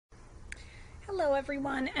Hello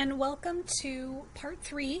everyone, and welcome to part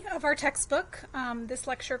 3 of our textbook. This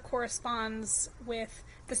lecture corresponds with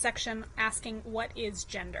the section asking what is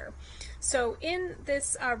gender. So in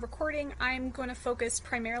this recording, I'm going to focus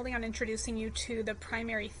primarily on introducing you to the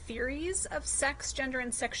primary theories of sex, gender,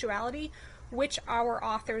 and sexuality, which our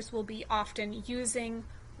authors will be often using,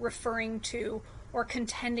 referring to, or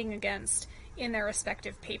contending against in their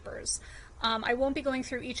respective papers. I won't be going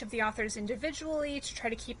through each of the authors individually to try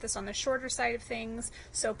to keep this on the shorter side of things,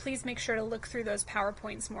 so please make sure to look through those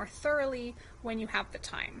PowerPoints more thoroughly when you have the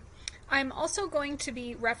time. I'm also going to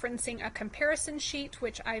be referencing a comparison sheet,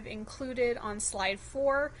 which I've included on slide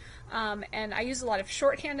 4, and I use a lot of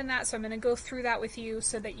shorthand in that, so I'm going to go through that with you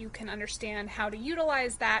so that you can understand how to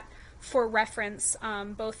utilize that for reference,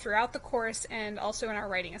 both throughout the course and also in our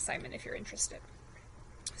writing assignment if you're interested.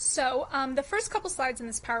 So the first couple slides in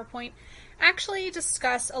this PowerPoint actually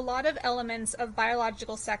discuss a lot of elements of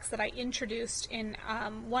biological sex that I introduced in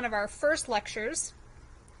one of our first lectures.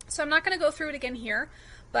 So I'm not going to go through it again here,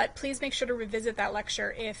 but please make sure to revisit that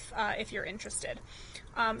lecture if you're interested.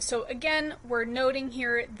 So again, we're noting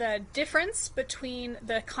here the difference between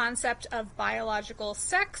the concept of biological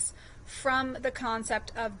sex from the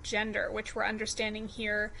concept of gender, which we're understanding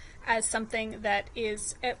here as something that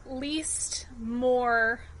is at least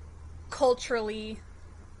more culturally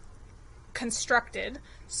constructed,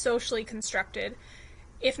 socially constructed,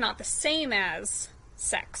 if not the same as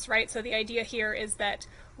sex, right? So the idea here is that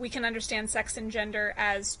we can understand sex and gender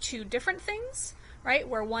as two different things, right?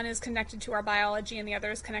 Where one is connected to our biology and the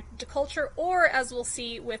other is connected to culture, or as we'll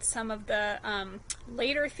see with some of the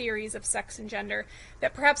later theories of sex and gender,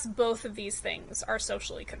 that perhaps both of these things are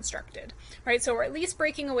socially constructed, right? So we're at least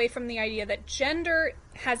breaking away from the idea that gender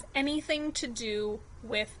has anything to do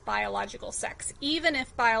with biological sex, even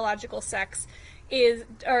if biological sex is,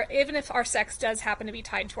 or even if our sex does happen to be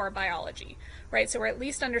tied to our biology, right? So we're at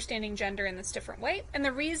least understanding gender in this different way. And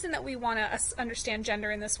the reason that we want to understand gender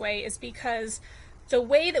in this way is because the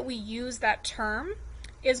way that we use that term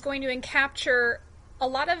is going to capture a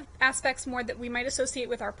lot of aspects more that we might associate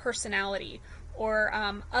with our personality or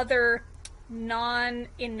other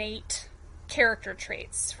non-innate character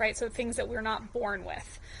traits, right? So things that we're not born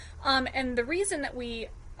with. And the reason that we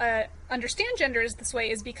understand gender is this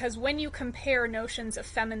way is because when you compare notions of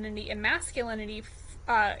femininity and masculinity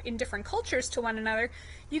in different cultures to one another,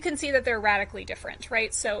 you can see that they're radically different,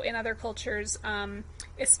 right? So in other cultures,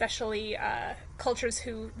 especially cultures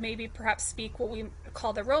who maybe perhaps speak what we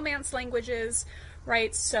call the Romance languages,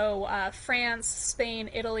 right? So France, Spain,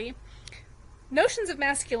 Italy. Notions of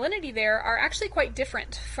masculinity there are actually quite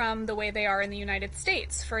different from the way they are in the United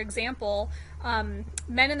States. For example,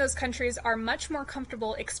 men in those countries are much more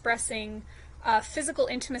comfortable expressing physical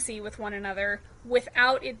intimacy with one another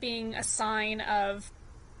without it being a sign of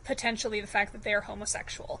potentially the fact that they're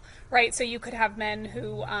homosexual, right? So you could have men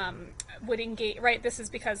who would engage, right? This is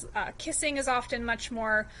because kissing is often much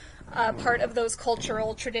more part of those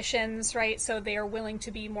cultural traditions, right? So they are willing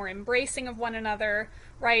to be more embracing of one another,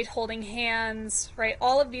 right? Holding hands, right?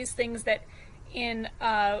 All of these things that in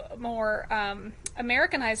a more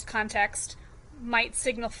Americanized context might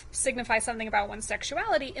signify something about one's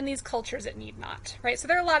sexuality. In these cultures it need not, right? So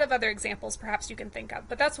there are a lot of other examples perhaps you can think of,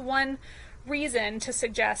 but that's one reason to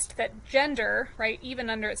suggest that gender, right, even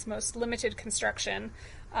under its most limited construction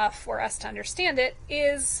for us to understand it,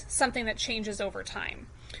 is something that changes over time.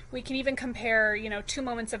 We can even compare, two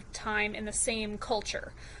moments of time in the same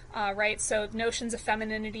culture, right? So notions of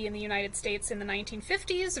femininity in the United States in the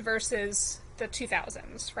 1950s versus the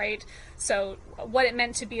 2000s, right? So what it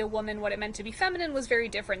meant to be a woman, what it meant to be feminine was very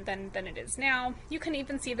different than it is now. You can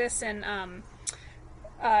even see this in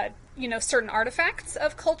certain artifacts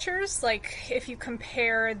of cultures, like if you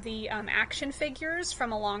compare the action figures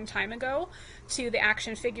from a long time ago to the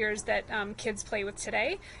action figures that kids play with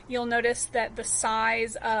today, you'll notice that the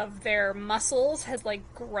size of their muscles has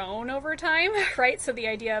grown over time, right? So the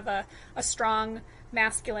idea of a strong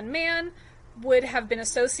masculine man would have been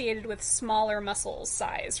associated with smaller muscle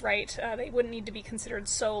size, right? They wouldn't need to be considered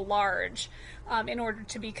so large in order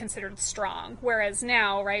to be considered strong. Whereas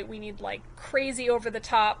now, right, we need crazy over the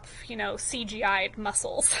top, CGI'd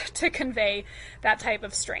muscles to convey that type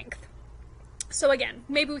of strength. So again,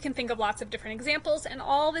 maybe we can think of lots of different examples, and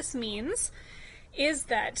all this means is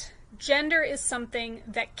that gender is something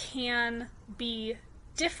that can be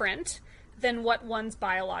different than what one's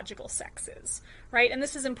biological sex is, right? And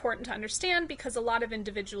this is important to understand because a lot of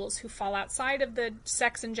individuals who fall outside of the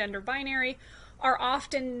sex and gender binary are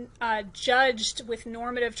often judged with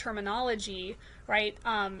normative terminology, right,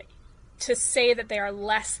 to say that they are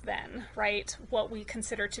less than, right, what we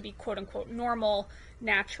consider to be quote-unquote normal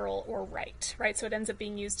natural, or right, right? So it ends up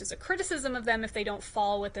being used as a criticism of them if they don't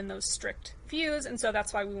fall within those strict views, and so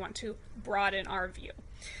that's why we want to broaden our view.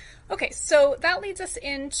 Okay, so that leads us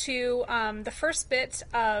into the first bit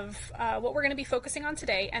of what we're going to be focusing on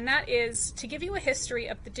today, and that is to give you a history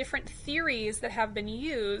of the different theories that have been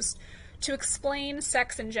used to explain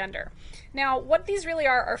sex and gender. Now, what these really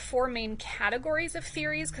are four main categories of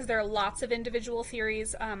theories, because there are lots of individual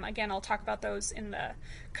theories. Again, I'll talk about those in the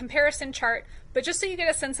comparison chart, but just so you get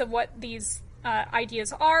a sense of what these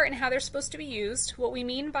ideas are and how they're supposed to be used, what we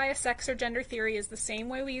mean by a sex or gender theory is the same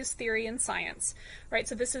way we use theory in science, right?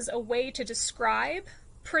 So this is a way to describe,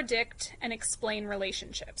 predict, and explain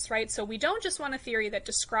relationships, right? So we don't just want a theory that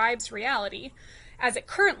describes reality as it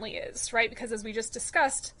currently is, right? Because as we just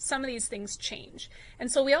discussed, some of these things change.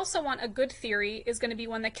 And so we also want a good theory is going to be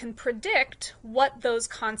one that can predict what those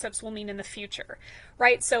concepts will mean in the future,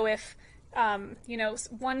 right? So if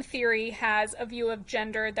one theory has a view of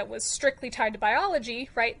gender that was strictly tied to biology,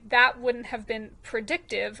 right, that wouldn't have been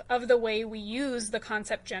predictive of the way we use the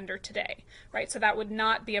concept gender today, right? So that would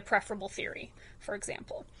not be a preferable theory, for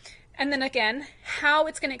example. And then again, how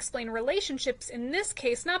it's going to explain relationships in this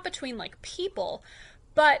case, not between like people,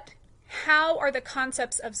 but how are the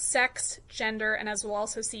concepts of sex, gender, and as we'll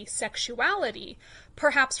also see, sexuality,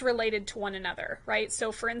 perhaps related to one another, right?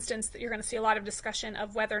 So for instance, you're going to see a lot of discussion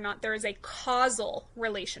of whether or not there is a causal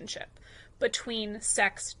relationship between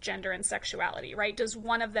sex, gender, and sexuality, right? Does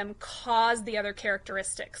one of them cause the other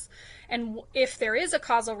characteristics? And if there is a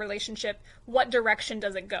causal relationship, what direction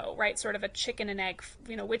does it go, right? Sort of a chicken and egg,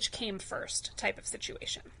 which came first type of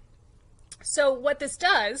situation. So what this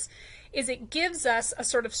does is it gives us a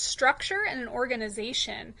sort of structure and an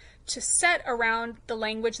organization to set around the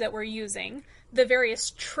language that we're using, the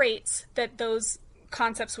various traits that those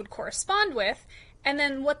concepts would correspond with, and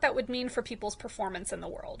then what that would mean for people's performance in the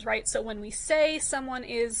world, right? So when we say someone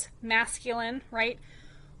is masculine, right,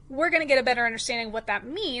 we're going to get a better understanding of what that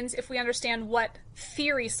means if we understand what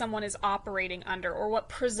theory someone is operating under or what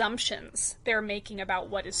presumptions they're making about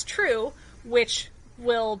what is true, which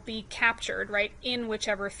will be captured, right, in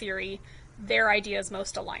whichever theory their ideas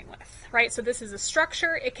most align with, right? So this is a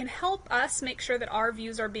structure. It can help us make sure that our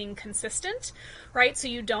views are being consistent, right? So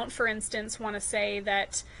you don't, for instance, want to say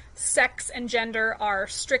that sex and gender are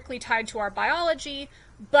strictly tied to our biology,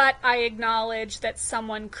 but I acknowledge that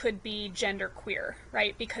someone could be genderqueer,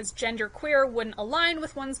 right? Because genderqueer wouldn't align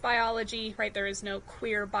with one's biology, right? There is no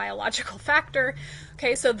queer biological factor.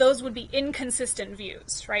 Okay, so those would be inconsistent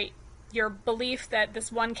views, right? Your belief that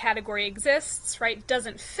this one category exists, right,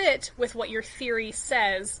 doesn't fit with what your theory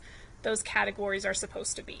says those categories are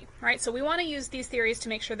supposed to be, right? So we want to use these theories to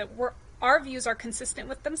make sure that our views are consistent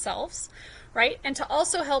with themselves, right? And to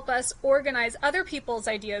also help us organize other people's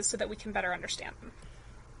ideas so that we can better understand them.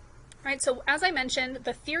 Right, so as I mentioned,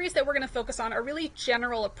 the theories that we're going to focus on are really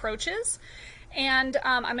general approaches, and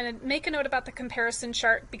I'm going to make a note about the comparison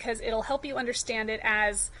chart because it'll help you understand it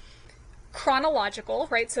as chronological,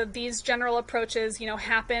 right? So these general approaches,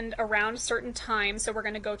 happened around a certain time, so we're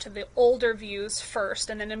going to go to the older views first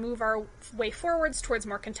and then move our way forwards towards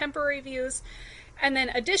more contemporary views. And then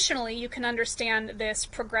additionally, you can understand this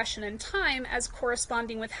progression in time as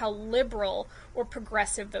corresponding with how liberal or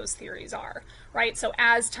progressive those theories are, right? So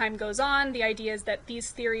as time goes on, the idea is that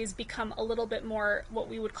these theories become a little bit more what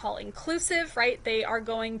we would call inclusive, right? They are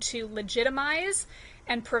going to legitimize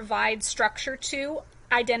and provide structure to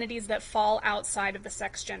identities that fall outside of the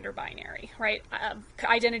sex-gender binary, right?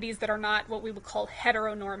 Identities that are not what we would call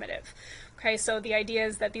heteronormative. Okay, so the idea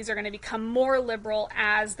is that these are going to become more liberal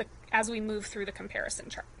as we move through the comparison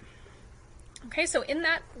chart. Okay, so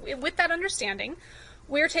with that understanding,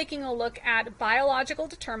 we're taking a look at biological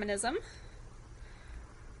determinism,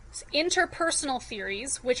 interpersonal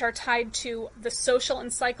theories, which are tied to the social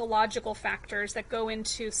and psychological factors that go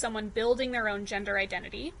into someone building their own gender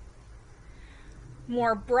identity,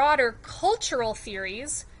 more broader cultural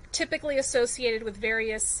theories, typically associated with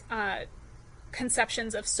various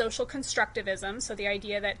conceptions of social constructivism, so the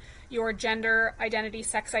idea that your gender identity,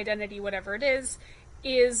 sex identity, whatever it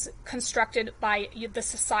is constructed by the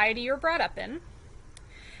society you're brought up in.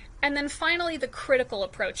 And then finally, the critical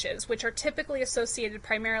approaches, which are typically associated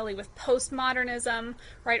primarily with postmodernism,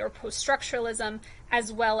 right, or post-structuralism,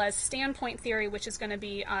 as well as standpoint theory, which is going to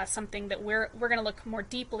be something that we're going to look more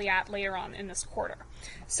deeply at later on in this quarter.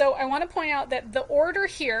 So I want to point out that the order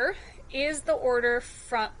here is the order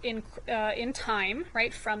in time,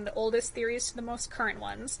 right, from the oldest theories to the most current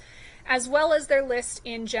ones, as well as their list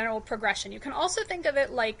in general progression. You can also think of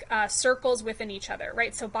it like circles within each other,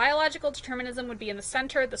 right? So biological determinism would be in the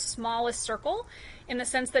center, the smallest circle, in the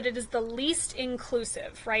sense that it is the least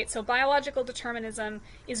inclusive, right? So biological determinism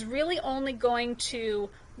is really only going to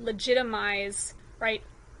legitimize, right,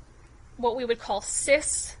 what we would call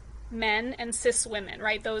cis men and cis women,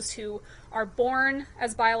 right? Those who are born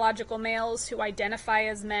as biological males, who identify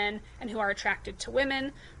as men, and who are attracted to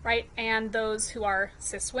women, right? And those who are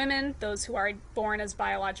cis women, those who are born as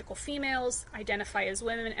biological females, identify as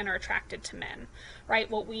women, and are attracted to men, right?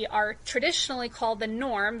 What we are traditionally called the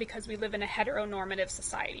norm, because we live in a heteronormative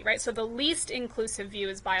society, right? So the least inclusive view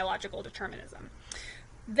is biological determinism.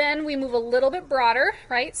 Then we move a little bit broader,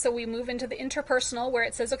 right? So we move into the interpersonal, where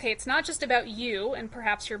it says, okay, it's not just about you and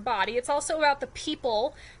perhaps your body, it's also about the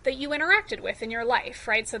people that you interacted with in your life,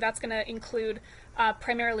 right? So that's going to include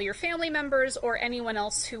primarily your family members or anyone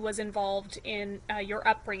else who was involved in your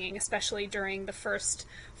upbringing, especially during the first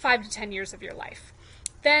 5 to 10 years of your life.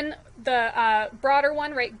 Then the broader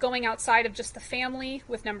one, right, going outside of just the family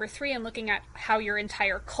with number 3 and looking at how your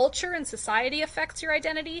entire culture and society affects your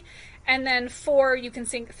identity. And then 4, you can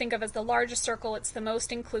think of as the largest circle. It's the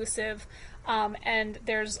most inclusive. And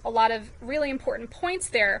there's a lot of really important points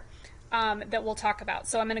there that we'll talk about.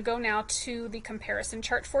 So I'm going to go now to the comparison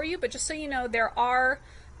chart for you. But just so you know, there are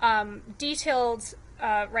detailed,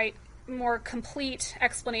 right, more complete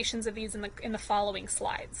explanations of these in the following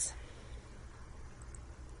slides.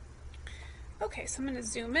 Okay, so I'm going to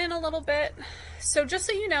zoom in a little bit. So just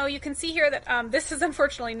so you know, you can see here that this is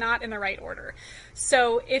unfortunately not in the right order.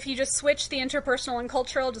 So if you just switch the interpersonal and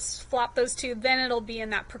cultural, just flop those two, then it'll be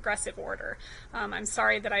in that progressive order. I'm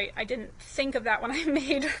sorry that I didn't think of that when I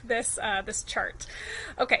made this chart.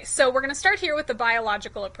 Okay, so we're going to start here with the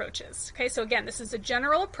biological approaches. Okay, so again, this is a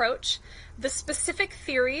general approach. The specific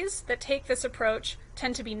theories that take this approach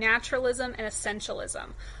tend to be naturalism and essentialism.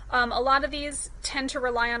 A lot of these tend to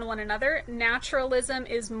rely on one another. Naturalism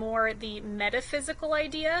is more the metaphysical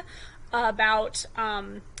idea about,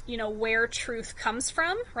 where truth comes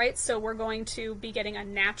from, right? So we're going to be getting a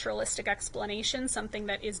naturalistic explanation, something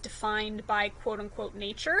that is defined by quote-unquote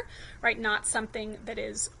nature, right? Not something that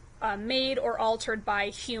is made or altered by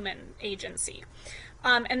human agency.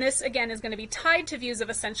 And this, again, is going to be tied to views of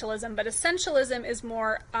essentialism, but essentialism is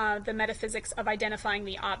more the metaphysics of identifying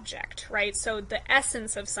the object, right? So the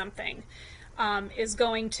essence of something is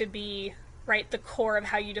going to be, right, the core of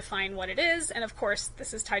how you define what it is. And of course,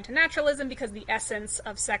 this is tied to naturalism because the essence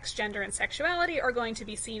of sex, gender, and sexuality are going to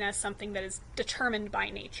be seen as something that is determined by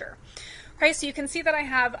nature. Okay, so you can see that I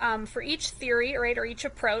have, for each theory, right, or each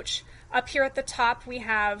approach, up here at the top we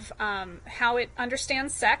have how it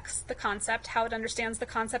understands sex, the concept, how it understands the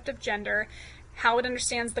concept of gender, how it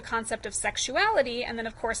understands the concept of sexuality, and then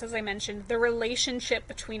of course, as I mentioned, the relationship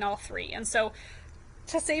between all three. And so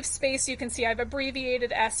to save space, you can see I've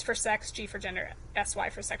abbreviated S for sex, G for gender, SY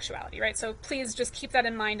for sexuality, right? So please just keep that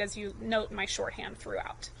in mind as you note my shorthand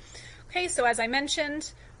throughout. Okay, so as I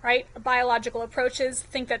mentioned, right, biological approaches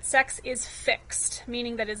think that sex is fixed,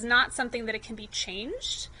 meaning that it's not something that it can be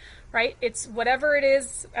changed, right? It's whatever it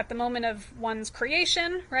is at the moment of one's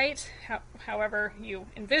creation, right? However you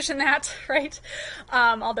envision that, right?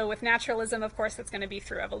 Although with naturalism, of course, it's going to be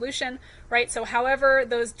through evolution, right? So however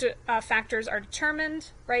those factors are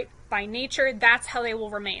determined, right, by nature, that's how they will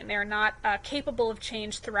remain. They're not capable of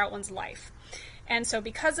change throughout one's life. And so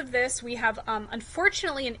because of this, we have,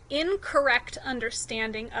 unfortunately, an incorrect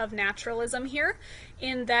understanding of naturalism here,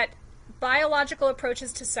 in that biological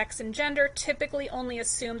approaches to sex and gender typically only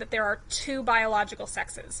assume that there are 2 biological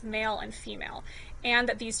sexes, male and female, and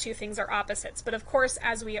that these 2 things are opposites. But of course,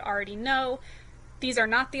 as we already know, these are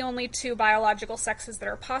not the only 2 biological sexes that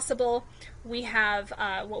are possible. We have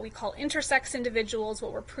what we call intersex individuals,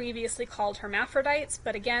 what were previously called hermaphrodites,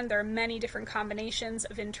 but again, there are many different combinations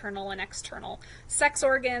of internal and external sex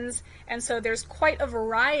organs, and so there's quite a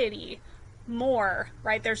variety more,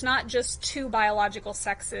 right? There's not just 2 biological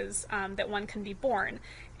sexes that one can be born.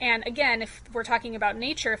 And again, if we're talking about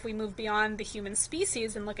nature, if we move beyond the human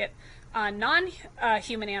species and look at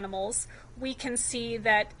non-human animals, we can see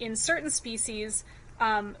that in certain species,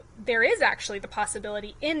 there is actually the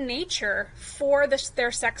possibility in nature for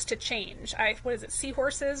their sex to change. What is it,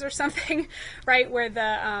 seahorses or something, right? Where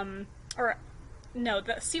the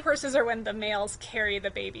seahorses are when the males carry the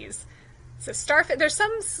babies. So starfish, there's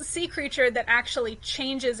some sea creature that actually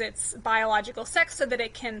changes its biological sex so that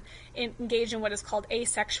it can engage in what is called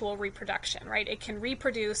asexual reproduction, right? It can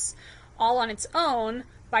reproduce all on its own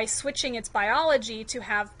by switching its biology to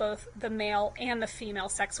have both the male and the female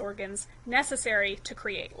sex organs necessary to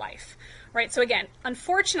create life, right? So again,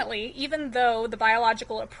 unfortunately, even though the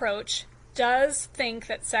biological approach does think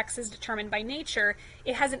that sex is determined by nature,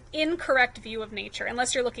 it has an incorrect view of nature,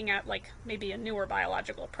 unless you're looking at like maybe a newer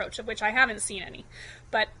biological approach, of which I haven't seen any.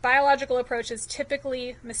 But biological approaches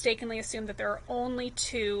typically mistakenly assume that there are only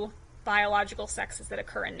two biological sexes that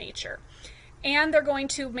occur in nature. And they're going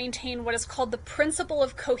to maintain what is called the principle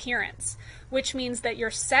of coherence, which means that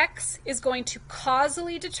your sex is going to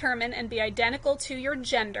causally determine and be identical to your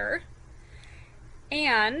gender,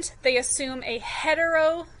 and they assume a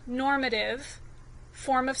heteronormative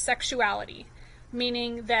form of sexuality,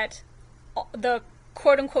 meaning that the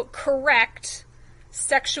quote-unquote correct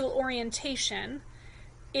sexual orientation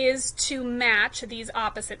is to match these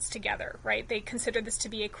opposites together, right? They consider this to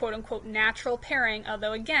be a quote-unquote natural pairing,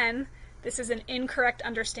 although again, this is an incorrect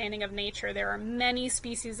understanding of nature. There are many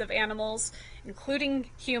species of animals,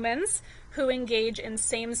 including humans, who engage in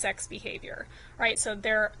same-sex behavior, right? So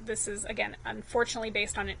this is, again, unfortunately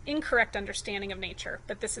based on an incorrect understanding of nature,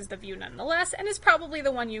 but this is the view nonetheless, and is probably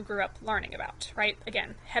the one you grew up learning about, right?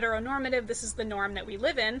 Again, heteronormative, this is the norm that we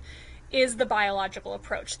live in, is the biological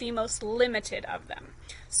approach, the most limited of them.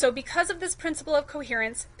 So because of this principle of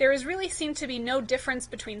coherence, there is really seen to be no difference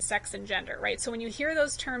between sex and gender, right? So when you hear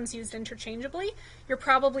those terms used interchangeably, you're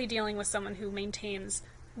probably dealing with someone who maintains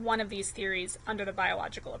one of these theories under the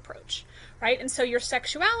biological approach, right? And so your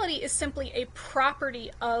sexuality is simply a property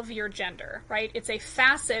of your gender, right? It's a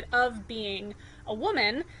facet of being a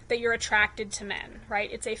woman that you're attracted to men, right?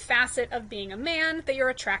 It's a facet of being a man that you're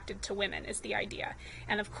attracted to women is the idea.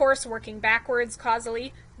 And of course, working backwards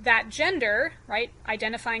causally, that gender, right,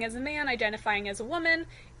 identifying as a man, identifying as a woman,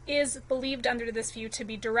 is believed under this view to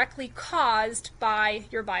be directly caused by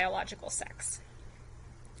your biological sex.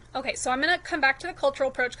 Okay, so I'm going to come back to the cultural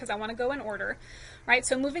approach because I want to go in order, right?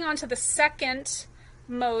 So moving on to the second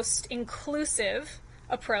most inclusive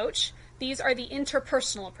approach, these are the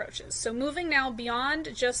interpersonal approaches. So moving now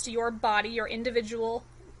beyond just your body, your individual,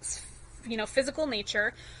 physical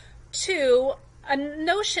nature, to a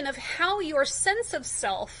notion of how your sense of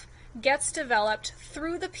self gets developed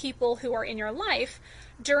through the people who are in your life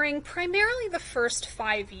during primarily the first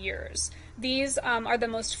 5 years. These are the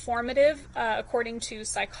most formative, according to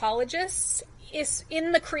psychologists, is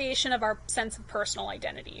in the creation of our sense of personal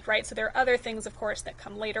identity, right? So there are other things, of course, that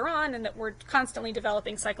come later on and that we're constantly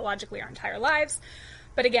developing psychologically our entire lives.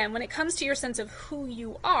 But again, when it comes to your sense of who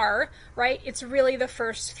you are, right, it's really the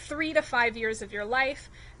first 3 to 5 years of your life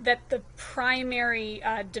that the primary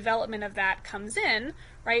development of that comes in,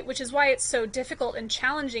 right? Which is why it's so difficult and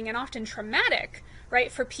challenging and often traumatic,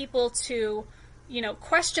 right, for people to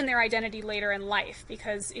question their identity later in life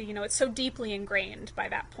because, it's so deeply ingrained by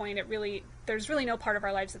that point. There's really no part of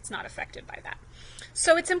our lives that's not affected by that.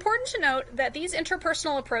 So it's important to note that these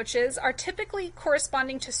interpersonal approaches are typically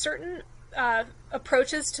corresponding to certain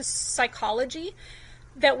approaches to psychology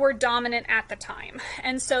that were dominant at the time.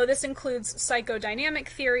 And so this includes psychodynamic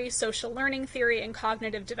theory, social learning theory, and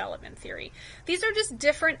cognitive development theory. These are just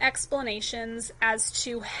different explanations as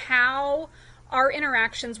to how our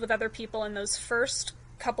interactions with other people in those first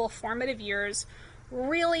couple formative years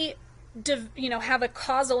really have a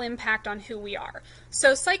causal impact on who we are.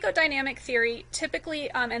 So psychodynamic theory typically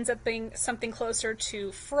ends up being something closer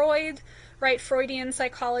to Freud, right? Freudian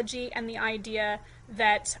psychology, and the idea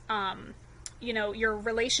that your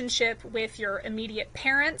relationship with your immediate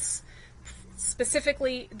parents,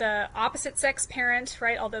 specifically the opposite sex parent,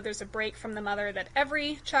 right? Although there's a break from the mother that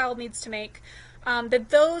every child needs to make, that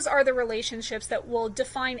those are the relationships that will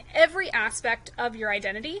define every aspect of your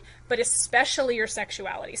identity, but especially your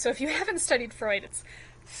sexuality. So if you haven't studied Freud, it's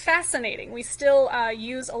fascinating. We still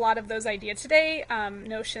use a lot of those ideas today.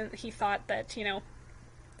 He thought that,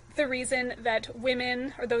 the reason that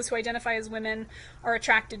women, or those who identify as women, are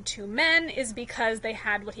attracted to men is because they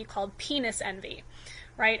had what he called penis envy,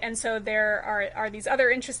 right? And so there are these other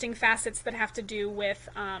interesting facets that have to do with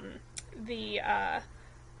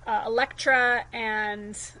Electra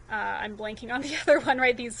and I'm blanking on the other one,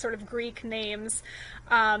 right? These sort of Greek names,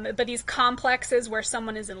 but these complexes where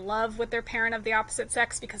someone is in love with their parent of the opposite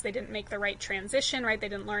sex because they didn't make the right transition, right? They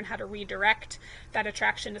didn't learn how to redirect that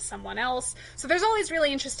attraction to someone else. So there's all these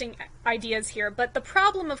really interesting ideas here, but the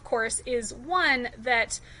problem, of course, is one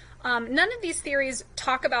that none of these theories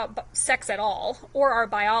talk about sex at all, or our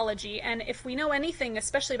biology, and if we know anything,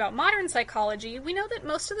 especially about modern psychology, we know that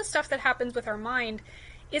most of the stuff that happens with our mind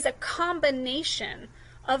is a combination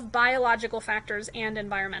of biological factors and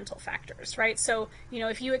environmental factors, right? So,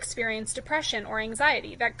 if you experience depression or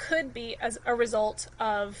anxiety, that could be as a result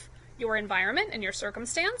of your environment and your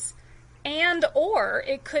circumstance, and or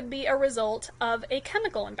it could be a result of a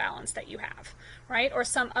chemical imbalance that you have, right? Or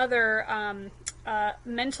some other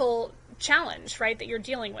mental challenge, right, that you're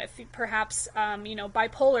dealing with. Perhaps,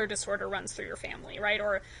 bipolar disorder runs through your family, right?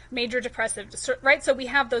 Or major depressive disorder, right? So we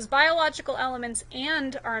have those biological elements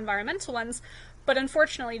and our environmental ones. But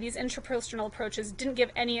unfortunately, these interpersonal approaches didn't give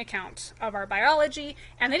any account of our biology,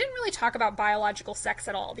 and they didn't really talk about biological sex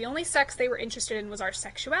at all. The only sex they were interested in was our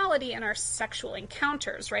sexuality and our sexual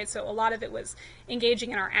encounters, right? So a lot of it was engaging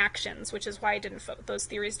in our actions, which is why those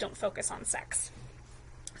theories don't focus on sex.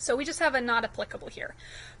 So we just have a not applicable here.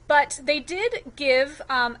 But they did give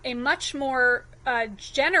a much more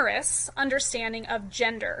generous understanding of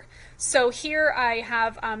gender. So here I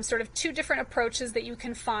have sort of two different approaches that you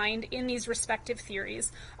can find in these respective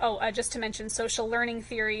theories. Just to mention, social learning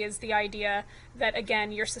theory is the idea that,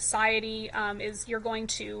 again, your society you're going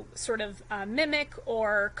to sort of mimic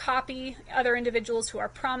or copy other individuals who are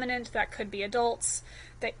prominent. That could be adults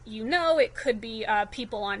that it could be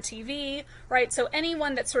people on TV, right? So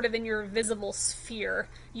anyone that's sort of in your visible sphere,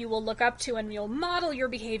 you will look up to and you'll model your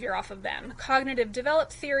behavior off of them. Cognitive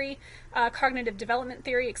development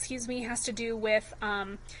theory, has to do with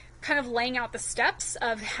kind of laying out the steps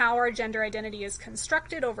of how our gender identity is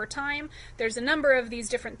constructed over time. There's a number of these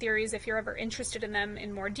different theories. If you're ever interested in them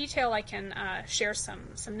in more detail, I can share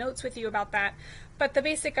some notes with you about that. But the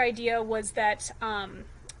basic idea was that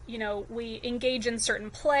we engage in certain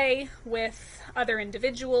play with other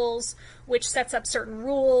individuals, which sets up certain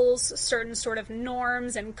rules, certain sort of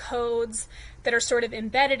norms and codes that are sort of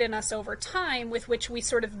embedded in us over time, with which we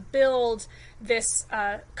sort of build this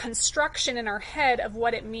construction in our head of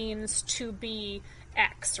what it means to be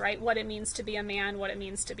X, right? What it means to be a man, what it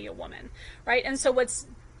means to be a woman, right? And so what's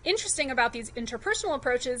interesting about these interpersonal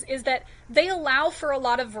approaches is that they allow for a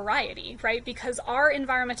lot of variety, right? Because our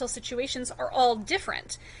environmental situations are all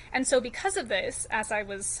different. And so because of this, as I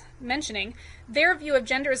was mentioning, their view of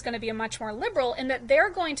gender is going to be a much more liberal, in that they're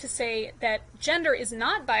going to say that gender is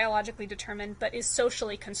not biologically determined, but is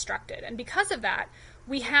socially constructed. And because of that,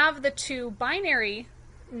 we have the two binary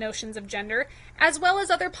notions of gender, as well as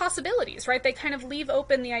other possibilities, right? They kind of leave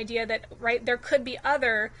open the idea that, right, there could be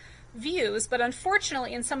other views, but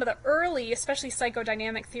unfortunately in some of the early, especially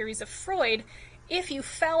psychodynamic theories of Freud, if you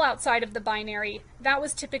fell outside of the binary, that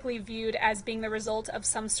was typically viewed as being the result of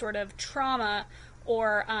some sort of trauma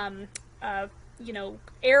or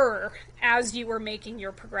error as you were making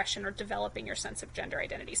your progression or developing your sense of gender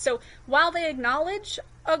identity. So while they acknowledge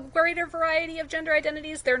a greater variety of gender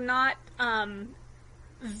identities, they're not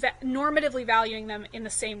normatively valuing them in the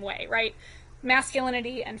same way, right?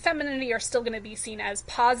 Masculinity and femininity are still going to be seen as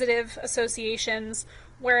positive associations,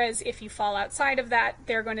 whereas if you fall outside of that,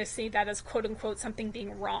 they're going to see that as quote-unquote something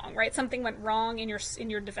being wrong, right? Something went wrong in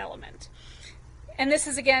your development. And this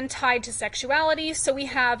is, again, tied to sexuality. So we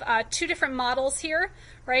have two different models here,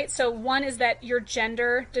 right? So one is that your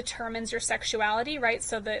gender determines your sexuality, right?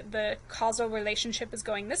 So the causal relationship is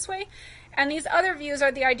going this way. And these other views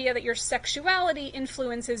are the idea that your sexuality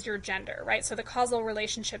influences your gender, right? So the causal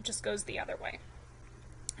relationship just goes the other way.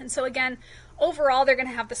 And so again, overall, they're going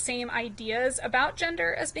to have the same ideas about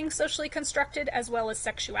gender as being socially constructed, as well as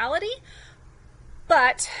sexuality.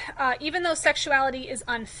 But even though sexuality is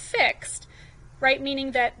unfixed, right,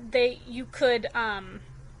 meaning that you could,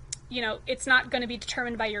 it's not going to be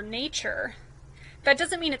determined by your nature, that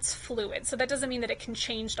doesn't mean it's fluid. So that doesn't mean that it can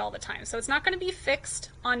change all the time. So it's not going to be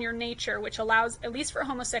fixed on your nature, which allows, at least for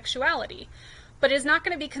homosexuality, but is not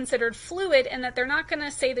going to be considered fluid, and that they're not going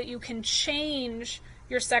to say that you can change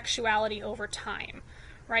your sexuality over time,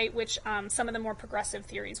 right? Which some of the more progressive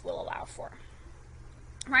theories will allow for.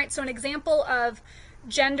 Right? So an example of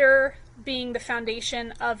gender being the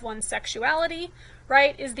foundation of one's sexuality,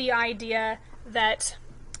 right, is the idea that,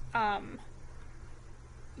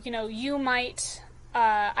 you might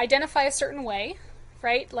identify a certain way,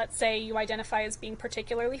 right? Let's say you identify as being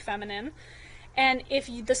particularly feminine, and if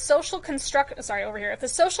the social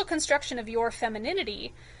construction of your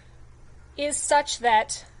femininity is such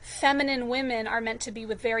that feminine women are meant to be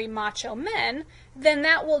with very macho men, then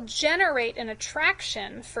that will generate an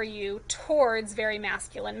attraction for you towards very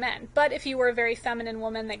masculine men. But if you were a very feminine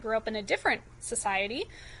woman that grew up in a different society,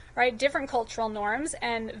 right, different cultural norms,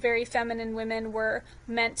 and very feminine women were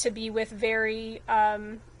meant to be with very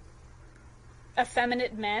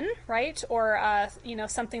effeminate men, right, or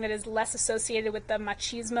something that is less associated with the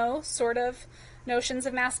machismo sort of notions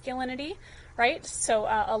of masculinity, right? So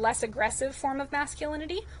a less aggressive form of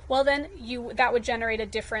masculinity. Well, then that would generate a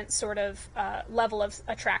different sort of level of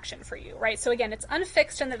attraction for you, right? So again, it's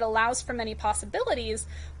unfixed and it allows for many possibilities,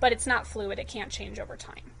 but it's not fluid. It can't change over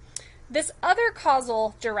time. This other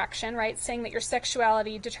causal direction, right, saying that your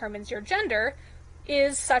sexuality determines your gender,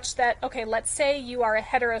 is such that, okay, let's say you are a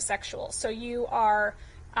heterosexual, so you are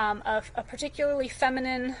a particularly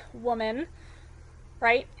feminine woman,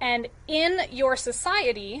 right, and in your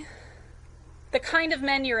society, the kind of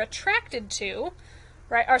men you're attracted to,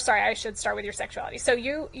 right, or sorry, I should start with your sexuality. So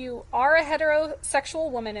you are a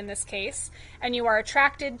heterosexual woman in this case, and you are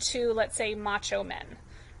attracted to, let's say, macho men,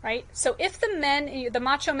 right? So if the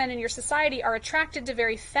macho men in your society are attracted to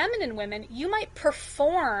very feminine women, you might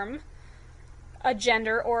perform a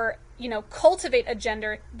gender or, cultivate a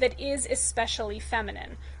gender that is especially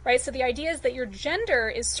feminine, right? So the idea is that your gender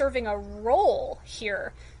is serving a role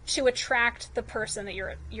here to attract the person that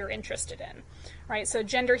you're interested in, right? So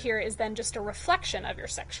gender here is then just a reflection of your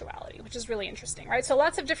sexuality, which is really interesting, right? So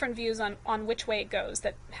lots of different views on which way it goes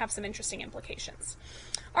that have some interesting implications.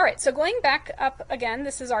 All right, so going back up again,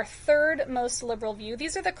 this is our third most liberal view.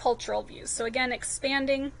 These are the cultural views. So again,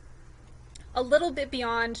 expanding a little bit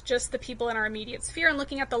beyond just the people in our immediate sphere and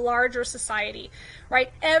looking at the larger society,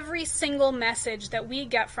 right? Every single message that we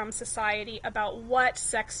get from society about what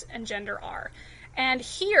sex and gender are. And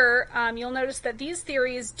here, you'll notice that these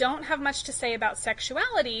theories don't have much to say about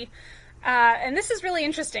sexuality, and this is really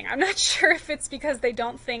interesting. I'm not sure if it's because they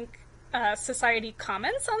don't think society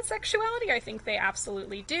comments on sexuality. I think they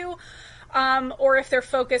absolutely do. Or if their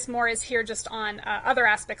focus more is here just on other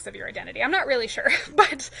aspects of your identity. I'm not really sure,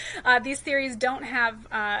 but these theories don't have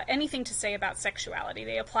anything to say about sexuality.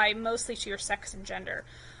 They apply mostly to your sex and gender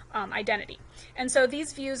identity. And so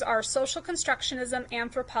these views are social constructionism,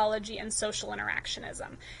 anthropology, and social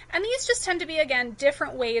interactionism. And these just tend to be, again,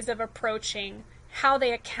 different ways of approaching how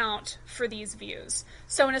they account for these views.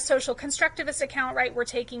 So in a social constructivist account, right, we're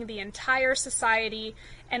taking the entire society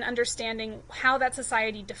and understanding how that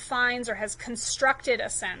society defines or has constructed a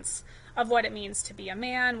sense of what it means to be a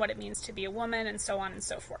man, what it means to be a woman, and so on and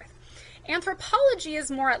so forth. Anthropology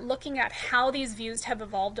is more at looking at how these views have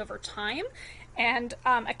evolved over time and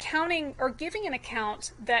accounting or giving an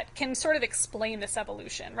account that can sort of explain this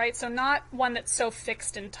evolution, right? So not one that's so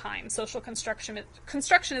fixed in time. Social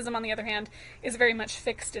constructionism, on the other hand, is very much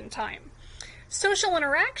fixed in time. Social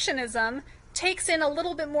interactionism takes in a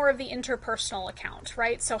little bit more of the interpersonal account,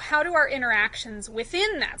 right? So how do our interactions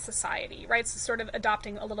within that society, right? So sort of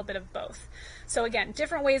adopting a little bit of both. So again,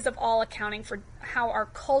 different ways of all accounting for how our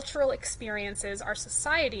cultural experiences, our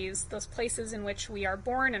societies, those places in which we are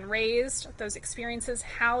born and raised, those experiences,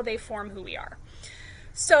 how they form who we are.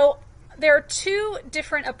 So there are two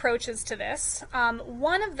different approaches to this.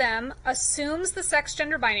 One of them assumes the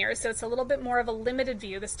sex-gender binary, so it's a little bit more of a limited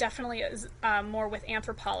view. This definitely is more with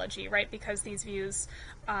anthropology, right, because these views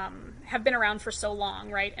have been around for so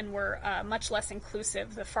long, right, and were much less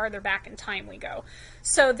inclusive the farther back in time we go.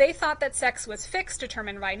 So they thought that sex was fixed,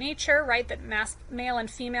 determined by nature, right, that male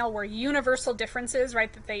and female were universal differences,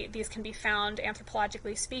 right, that these can be found,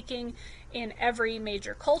 anthropologically speaking, in every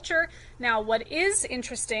major culture. Now, what is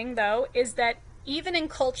interesting, though, is that even in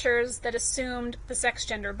cultures that assumed the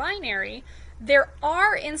sex-gender binary, there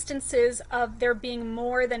are instances of there being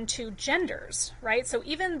more than two genders, right? So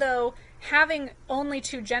even though having only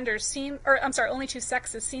two genders only two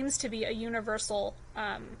sexes seems to be a universal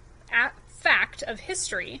fact of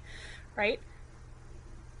history, right?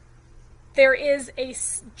 There is a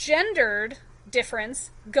gendered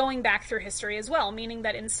difference going back through history as well, meaning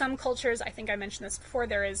that in some cultures, I think I mentioned this before,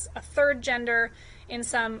 there is a third gender. In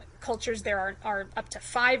some cultures, there are up to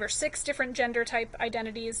 5 or 6 different gender type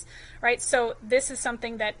identities, right? So this is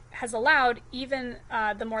something that has allowed even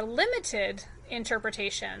the more limited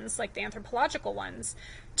interpretations, like the anthropological ones,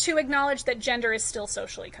 to acknowledge that gender is still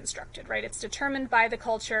socially constructed, right? It's determined by the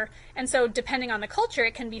culture, and so depending on the culture,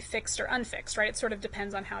 it can be fixed or unfixed, right? It sort of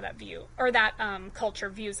depends on how that view or that culture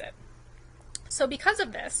views it. So because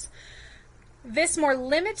of this more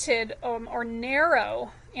limited or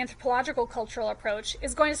narrow anthropological cultural approach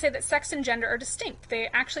is going to say that sex and gender are distinct. They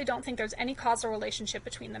actually don't think there's any causal relationship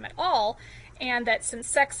between them at all, and that since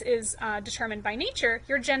sex is determined by nature,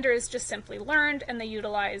 your gender is just simply learned, and they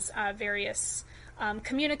utilize various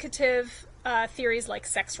communicative theories like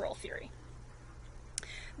sex role theory.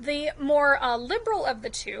 The more liberal of the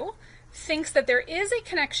two thinks that there is a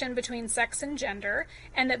connection between sex and gender,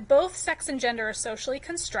 and that both sex and gender are socially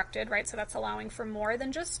constructed, right? So that's allowing for more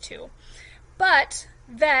than just two. But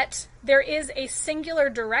that there is a singular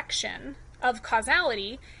direction of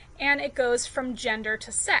causality, and it goes from gender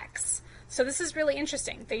to sex. So this is really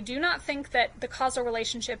interesting. They do not think that the causal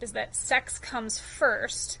relationship is that sex comes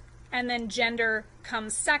first, and then gender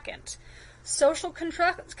comes second. Social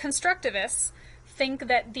constructivists think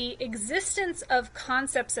that the existence of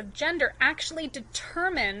concepts of gender actually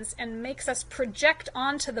determines and makes us project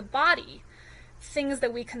onto the body things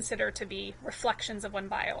that we consider to be reflections of one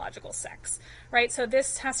biological sex, right? So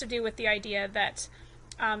this has to do with the idea that,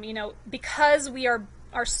 because we are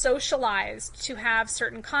socialized to have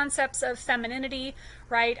certain concepts of femininity,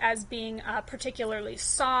 right, as being particularly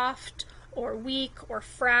soft or weak or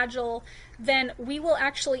fragile, then we will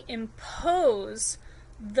actually impose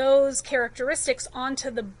those characteristics onto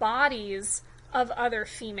the bodies of other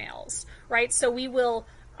females, right? So we will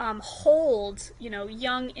hold,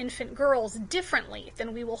 young infant girls differently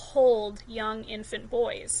than we will hold young infant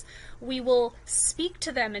boys. We will speak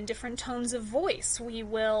to them in different tones of voice. We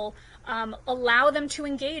will allow them to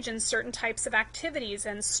engage in certain types of activities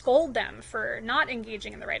and scold them for not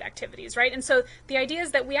engaging in the right activities, right? And so the idea is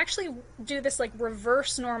that we actually do this like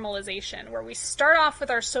reverse normalization, where we start off with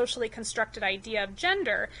our socially constructed idea of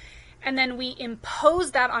gender, and then we impose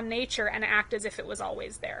that on nature and act as if it was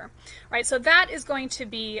always there, right? So that is going to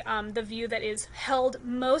be the view that is held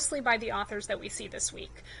mostly by the authors that we see this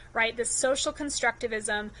week, right? This social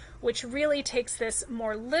constructivism, which really takes this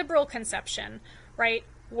more liberal conception, right,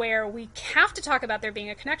 where we have to talk about there being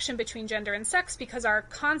a connection between gender and sex because our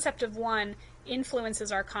concept of one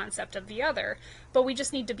influences our concept of the other. But we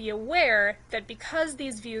just need to be aware that because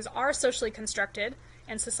these views are socially constructed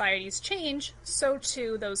and societies change, so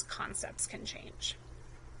too those concepts can change.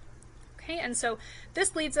 Okay, and so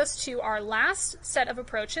this leads us to our last set of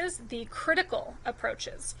approaches, the critical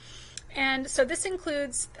approaches. And so this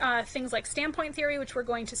includes things like standpoint theory, which we're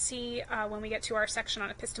going to see when we get to our section on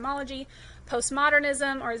epistemology,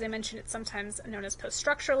 postmodernism, or as I mentioned, it's sometimes known as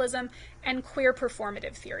post-structuralism, and queer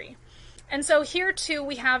performative theory. And so here, too,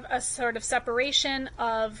 we have a sort of separation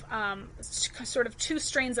of sort of two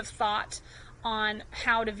strains of thought on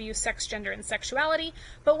how to view sex, gender, and sexuality.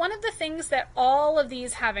 But one of the things that all of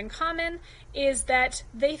these have in common is that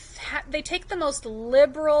they take the most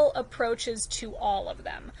liberal approaches to all of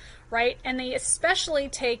them, right? And they especially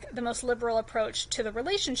take the most liberal approach to the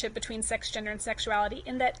relationship between sex, gender, and sexuality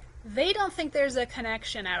in that they don't think there's a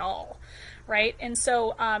connection at all, right? And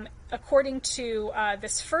so according to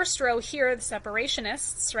this first row here, the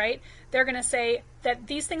separationists, right, they're going to say that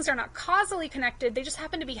these things are not causally connected, they just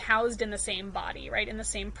happen to be housed in the same body, right, in the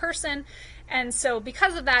same person. And so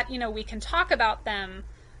because of that, we can talk about them,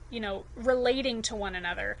 relating to one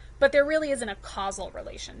another, but there really isn't a causal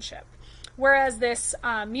relationship. Whereas this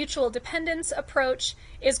mutual dependence approach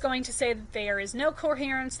is going to say that there is no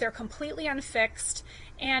coherence, they're completely unfixed,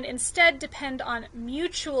 and instead depend on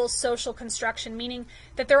mutual social construction, meaning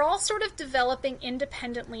that they're all sort of developing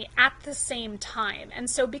independently at the same time. And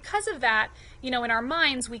so because of that, in our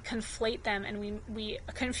minds, we conflate them and we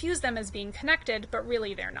confuse them as being connected, but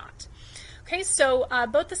really they're not. Okay, so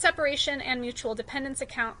both the separation and mutual dependence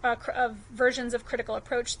versions of critical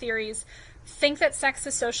approach theories think that sex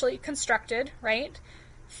is socially constructed, right?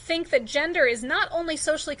 Think that gender is not only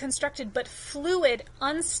socially constructed, but fluid,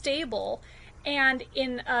 unstable. And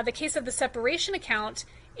in the case of the separation account,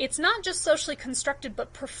 it's not just socially constructed,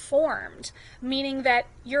 but performed, meaning that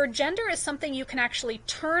your gender is something you can actually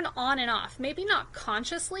turn on and off, maybe not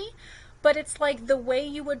consciously, but it's like the way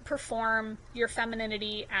you would perform your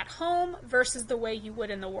femininity at home versus the way you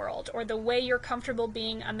would in the world, or the way you're comfortable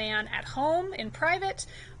being a man at home in private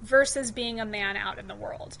versus being a man out in the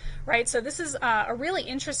world, right? So this is a really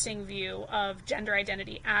interesting view of gender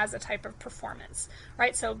identity as a type of performance,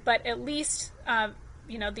 right? So, but at least,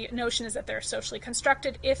 the notion is that they're socially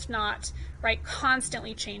constructed, if not, right,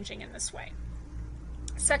 constantly changing in this way.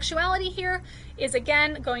 Sexuality here is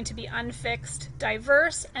again going to be unfixed,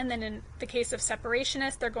 diverse, and then in the case of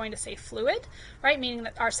separationists, they're going to say fluid, right? Meaning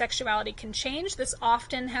that our sexuality can change. This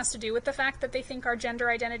often has to do with the fact that they think our gender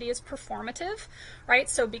identity is performative, right?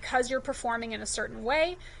 So because you're performing in a certain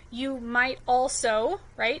way, you might also,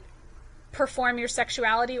 right, perform your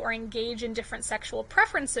sexuality or engage in different sexual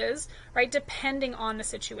preferences, right, depending on the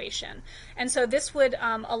situation. And so this would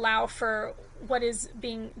allow for what is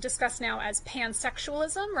being discussed now as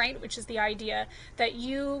pansexualism, right, which is the idea that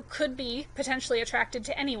you could be potentially attracted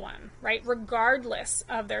to anyone, right, regardless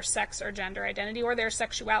of their sex or gender identity or their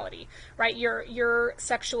sexuality, right? Your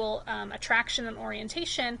sexual attraction and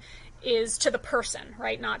orientation is to the person,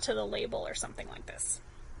 right, not to the label or something like this.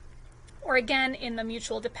 Or again, in the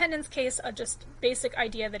mutual dependence case, a just basic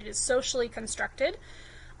idea that it is socially constructed,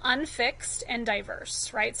 unfixed, and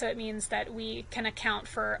diverse, right? So it means that we can account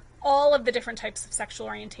for all of the different types of sexual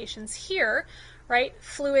orientations here, right?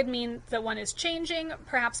 Fluid means that one is changing,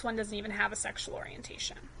 perhaps one doesn't even have a sexual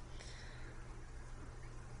orientation.